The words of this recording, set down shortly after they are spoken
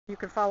You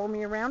can follow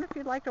me around if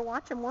you'd like to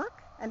watch him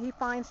work, and he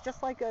finds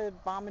just like a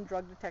bomb and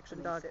drug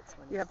detection dog.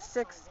 You have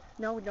 6,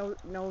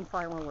 no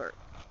final alert.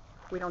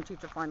 We don't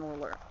teach a final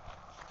alert.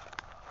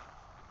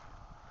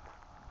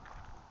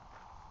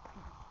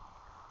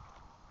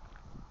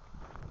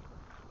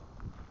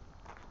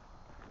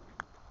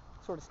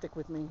 Sort of stick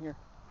with me here.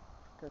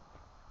 Good.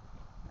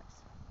 Nice.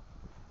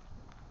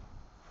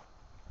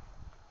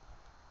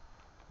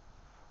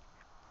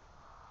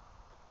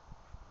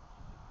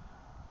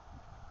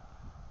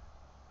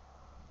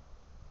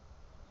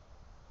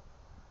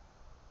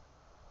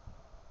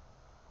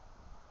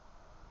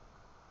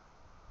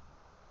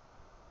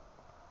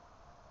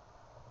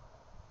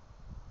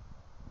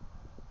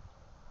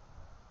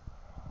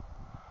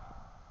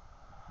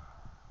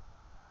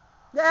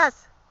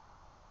 Yes!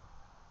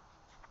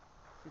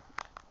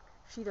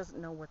 She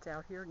doesn't know what's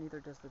out here, neither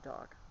does the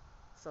dog.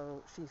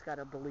 So she's got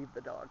to believe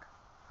the dog.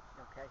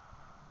 Okay?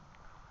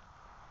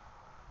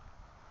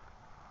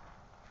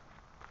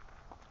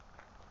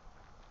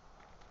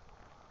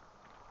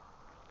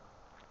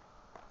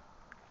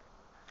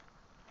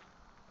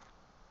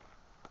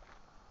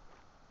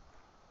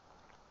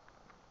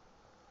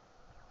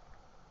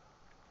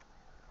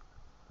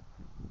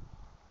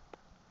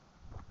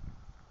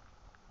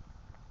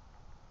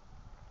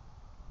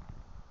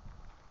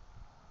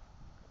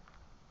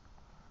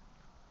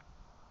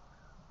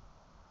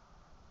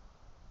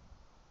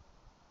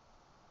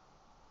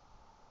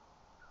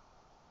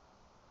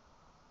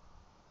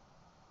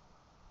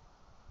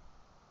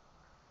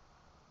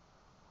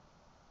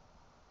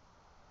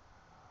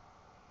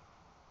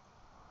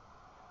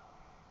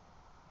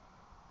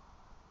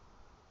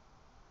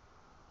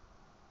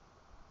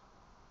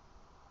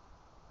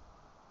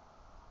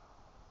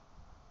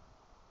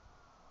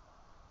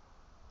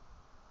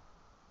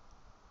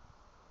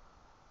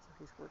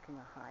 He's working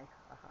a high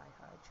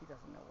hide. She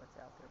doesn't know what's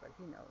out there, but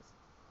he knows.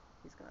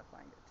 He's going to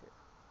find it too.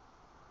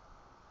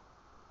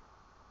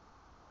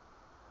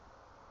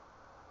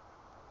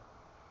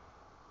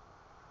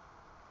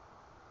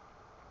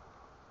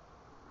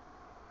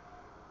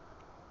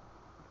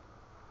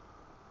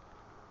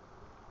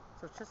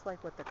 So it's just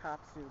like what the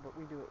cops do, but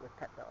we do it with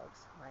pet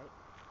dogs, right?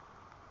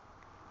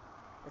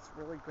 It's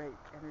really great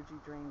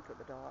energy drain for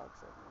the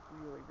dogs, and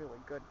really, really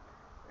good.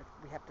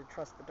 We have to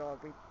trust the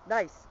dog.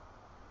 Nice.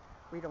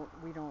 We don't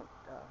know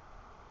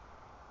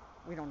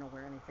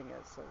where anything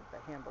is, so the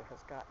handler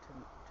has got to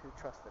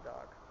trust the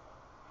dog.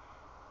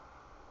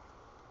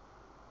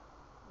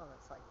 Well,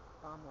 it's like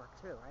bomb work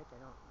too, right? They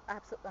don't.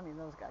 Absolutely. I mean,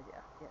 those guys,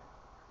 yeah.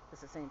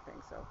 It's the same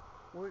thing. So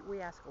we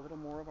ask a little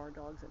more of our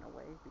dogs in a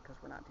way because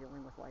we're not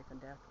dealing with life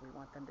and death. We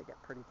want them to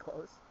get pretty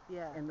close.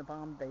 Yeah. In the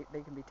bomb, they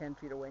can be 10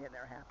 feet away and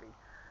they're happy,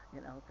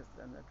 because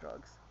then the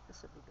drugs.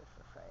 This would be good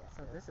for Freya.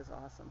 So this is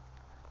awesome.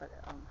 But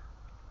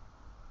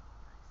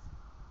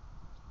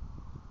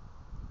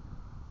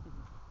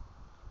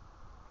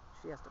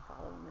she has to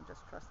follow him and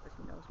just trust that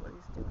he knows what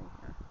he's doing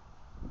here.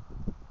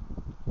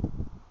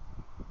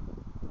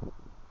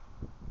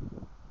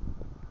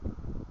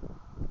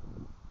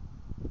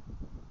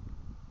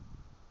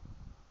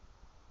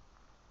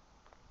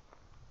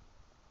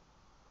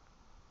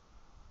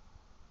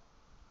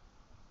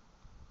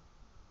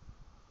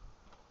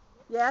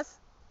 Yes?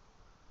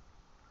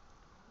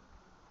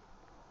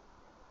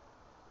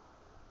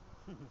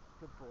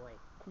 Good boy.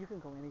 You can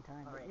go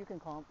anytime. All right. You can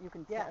call. You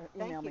can Yeah,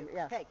 email thank me. you.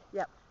 Yeah. Okay.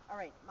 Yep. All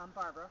right, I'm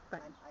Barbara.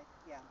 Right.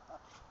 Yeah.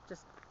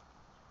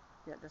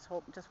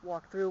 Just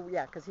walk through.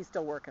 Yeah, because he's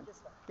still working.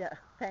 This way. Yeah.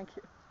 Thank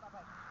you. Bye-bye.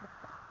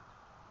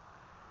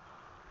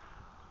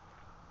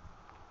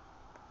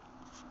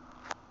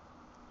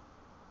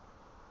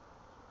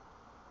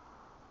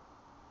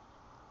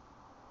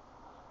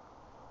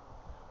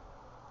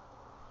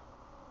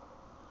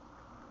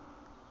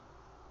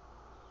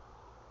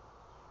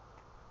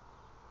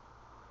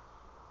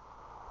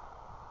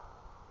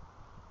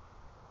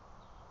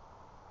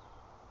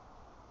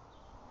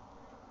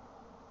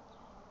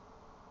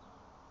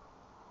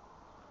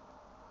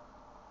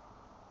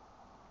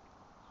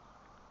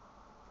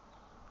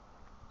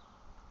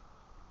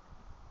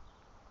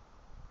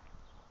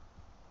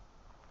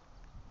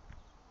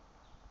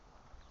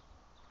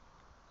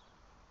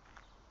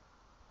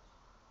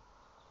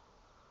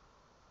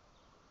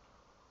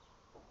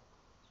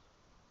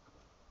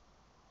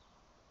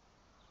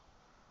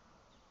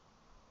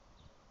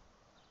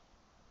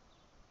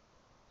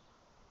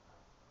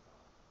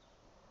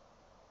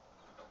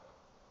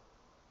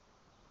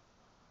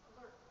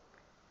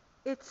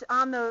 It's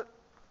on the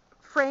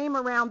frame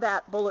around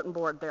that bulletin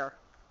board there.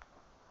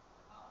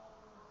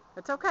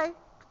 It's okay.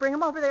 Bring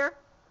him over there.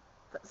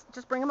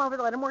 Just bring him over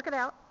there. Let him work it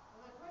out.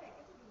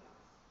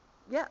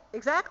 Yeah,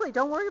 exactly.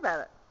 Don't worry about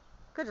it.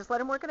 Good. Just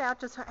let him work it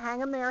out. Just hang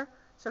him there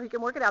so he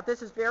can work it out.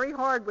 This is very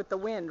hard with the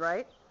wind,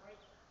 right?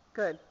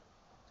 Good.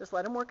 Just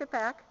let him work it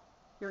back.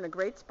 You're in a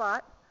great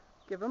spot.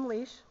 Give him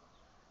leash.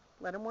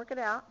 Let him work it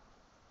out.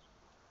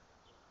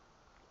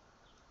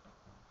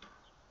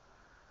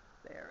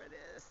 There it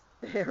is.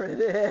 There it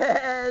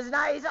is.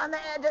 Nice on the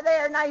edge of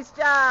there. Nice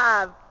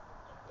job.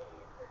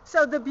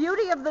 So the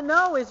beauty of the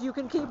no is you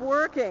can keep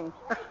working.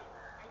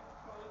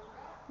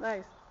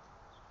 Nice.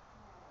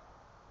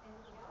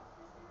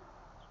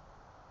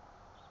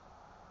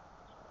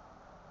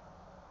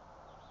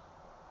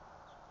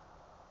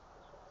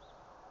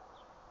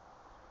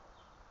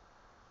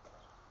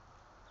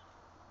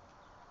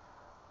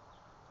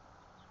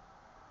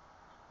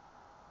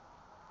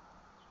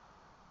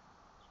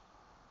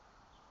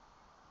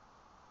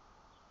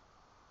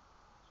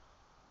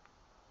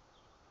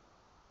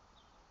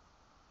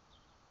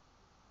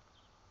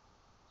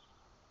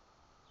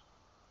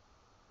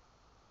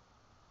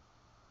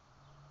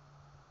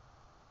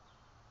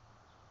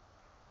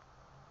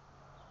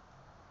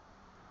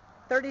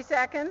 30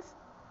 seconds.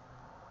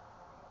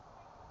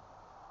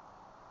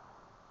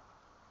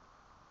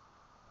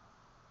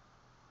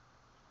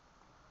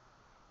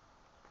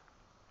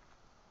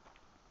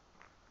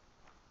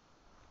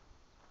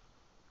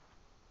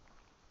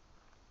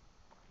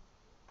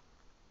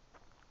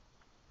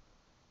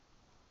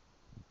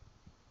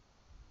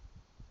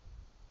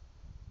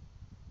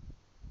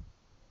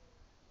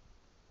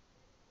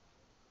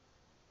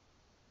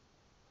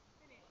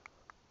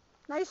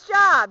 Nice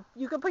job.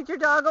 You can put your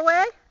dog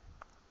away.